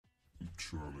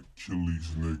trying to kill these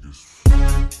niggas.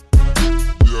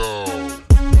 Yo,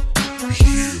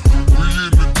 yeah, we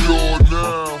in the door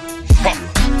now. Ha,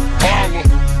 holla,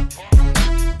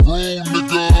 room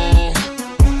nigga,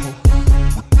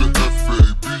 with the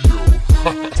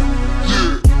Fabo.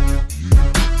 Yeah,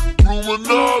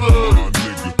 Illuminati,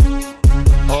 nigga,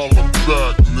 holla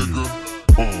back, nigga.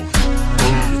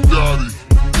 Daddy,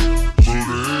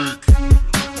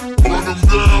 run them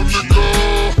down, nigga.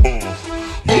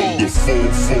 The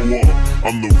 4-4 up,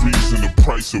 I'm the reason the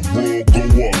price of raw go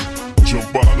up.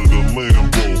 Jump out of the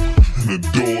Lambo, and the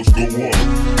doors go up.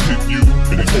 Hit you,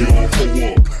 and the girl hoe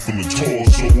up, from the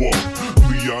torso up.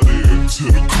 We out here to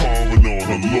the coroner,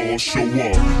 the law show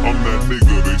up. I'm that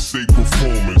nigga they say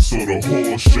performing, so the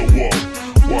horse show up.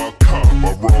 Why cop,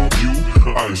 I rob you,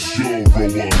 I sure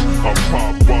roll up. I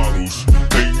pop bottles,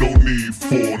 ain't no need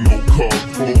for no cup.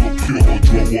 Roll a pure,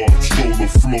 draw up, stroll the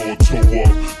floor, toe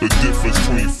up. The difference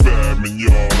between Fab and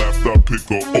y'all after I pick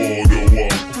a order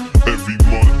up. Every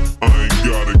month, I ain't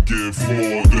gotta give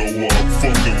more dough up.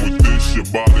 Fucking with this, your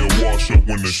body wash up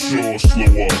when the shore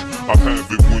slow up. I have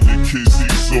it when your kids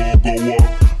Esau go up,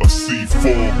 a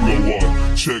C4 blow up.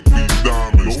 Check these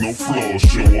diamonds, no flaws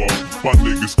show up. My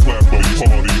niggas clap at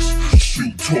parties,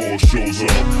 shoot tall shows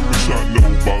up. Wish I know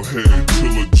about head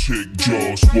till a chick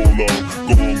jaw swole up.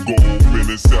 Gone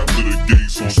minutes after the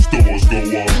gates on stores go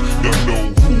up. Y'all know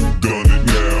who done it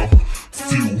now.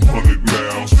 Few hundred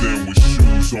miles, then with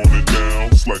shoes on it now.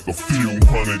 It's like a few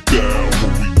hundred down.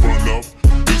 When we run up,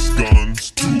 it's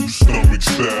guns, two stomach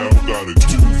style. Got it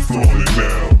two flaunted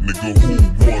now. Nigga, who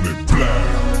want it black?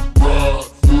 Ride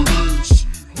for this,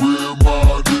 where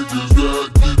my niggas that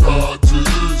get hot to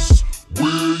this?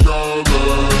 Where y'all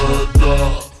at?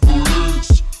 Die for this,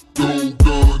 throw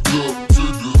guns up to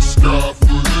the sky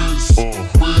for this.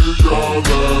 Where y'all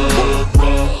at?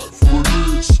 Ride for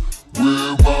this,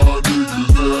 where my niggas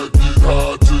that get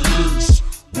hot to this?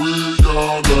 Where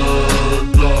y'all at?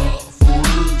 Die for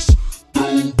this,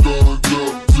 throw guns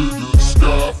up to the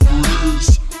sky for this.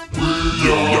 Where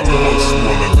y'all must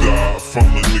wanna die from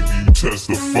the nigga you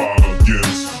testify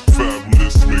against.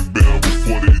 Fabolous make bail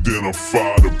before they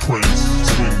identify the prince.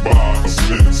 Swing by a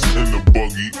fence in the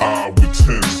buggy eye with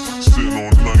tents. Sit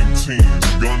on 19s,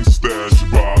 gun stash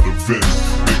by the vents.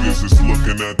 Niggas is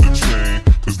looking at the chain,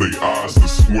 cause they eyes are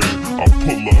squint. I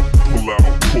pull up, pull out,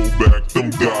 pull back, them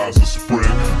guys are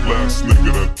sprint. Last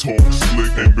nigga that talk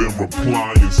slick ain't been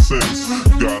replying since.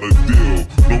 Got a deal,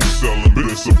 no selling,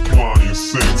 been supplying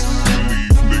sense. You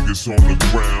leave niggas on the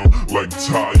ground like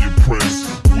tire prints.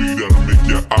 We that'll make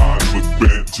your eyes look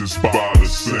bent just by the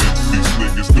sense. These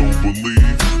niggas don't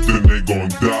believe, then they gon'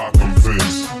 die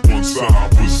convinced. Once I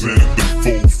present the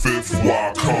 4/5,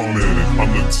 why comment?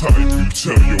 I'm the type you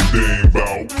tell your dame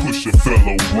about. Push a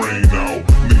fellow brain out,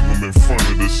 leave him in front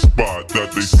of the spot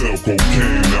that they sell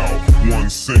cocaine out. One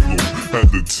single, had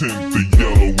to tint the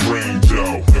yellow range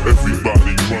out.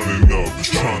 Everybody running up,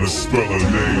 trying to spell her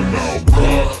name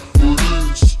out.